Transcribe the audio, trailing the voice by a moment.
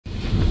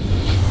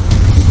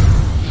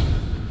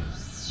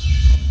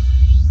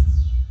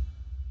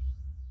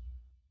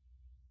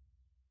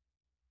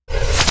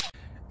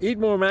Eat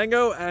more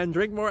mango and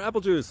drink more apple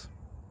juice.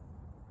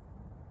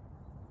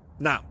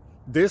 Now,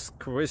 this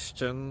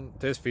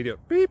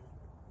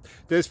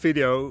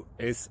video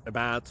is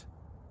about...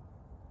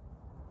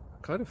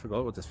 I kind of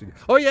forgot what this video...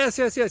 Oh, yes.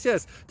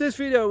 This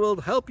video will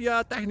help you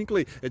out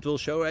technically. It will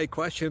show a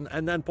question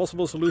and then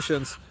possible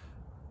solutions.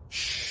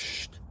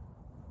 Shh.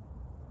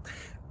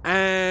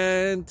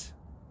 And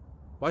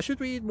why should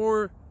we eat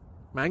more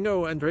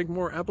mango and drink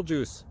more apple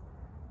juice?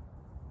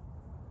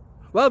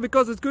 Well,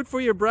 because it's good for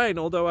your brain,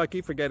 although I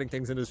keep forgetting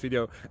things in this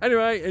video.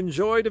 Anyway,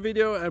 enjoy the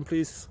video and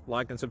please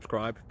like and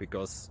subscribe,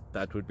 because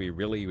that would be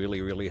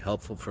really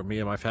helpful for me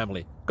and my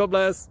family. God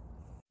bless!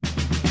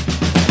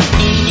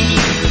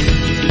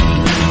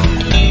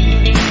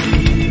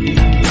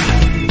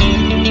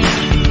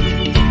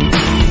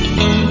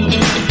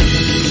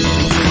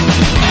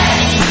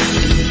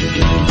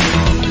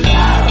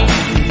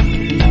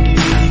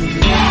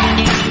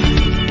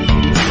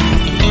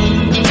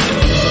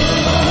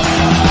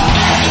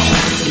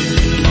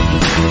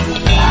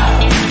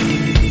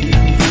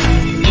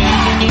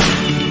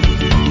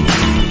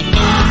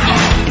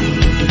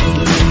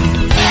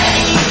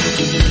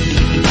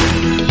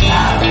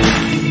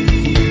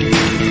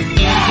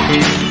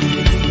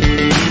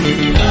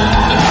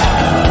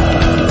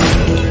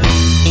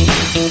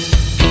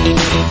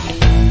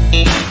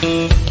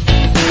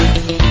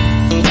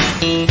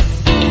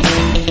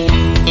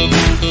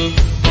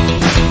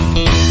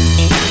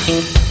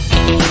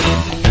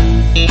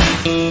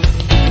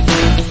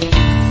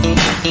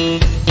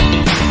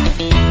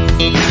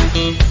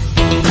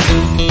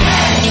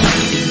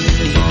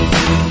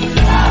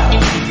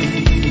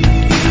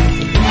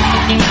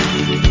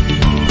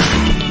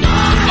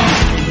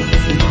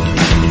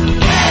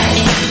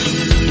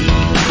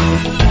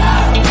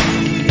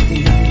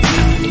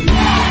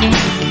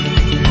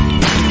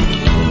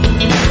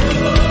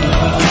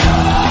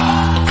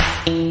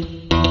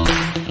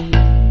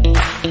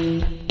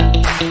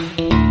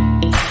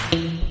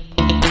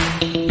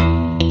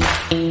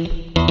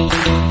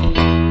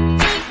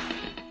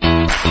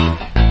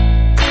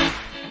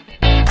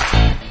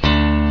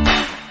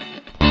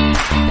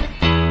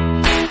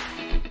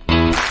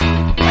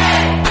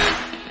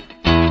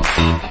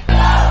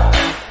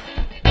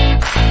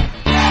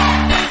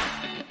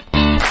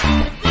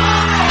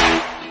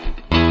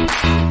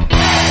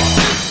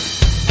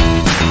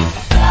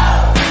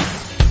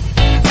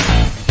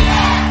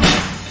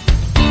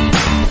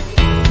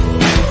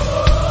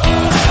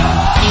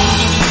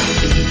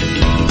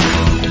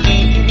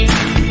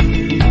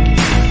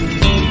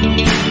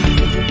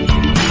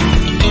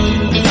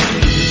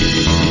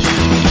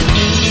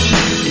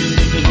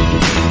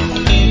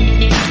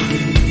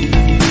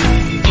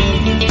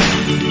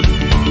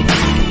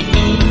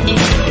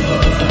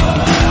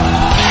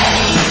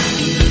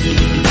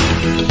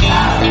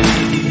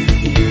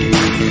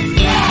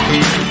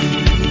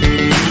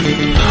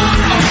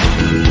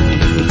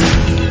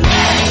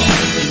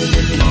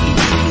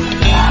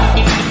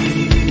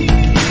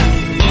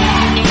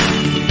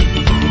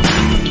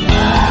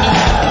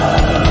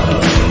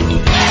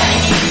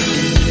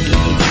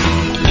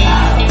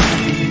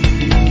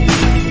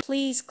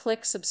 Please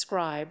click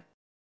subscribe.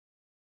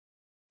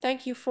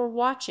 Thank you for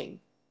watching.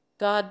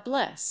 God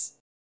bless.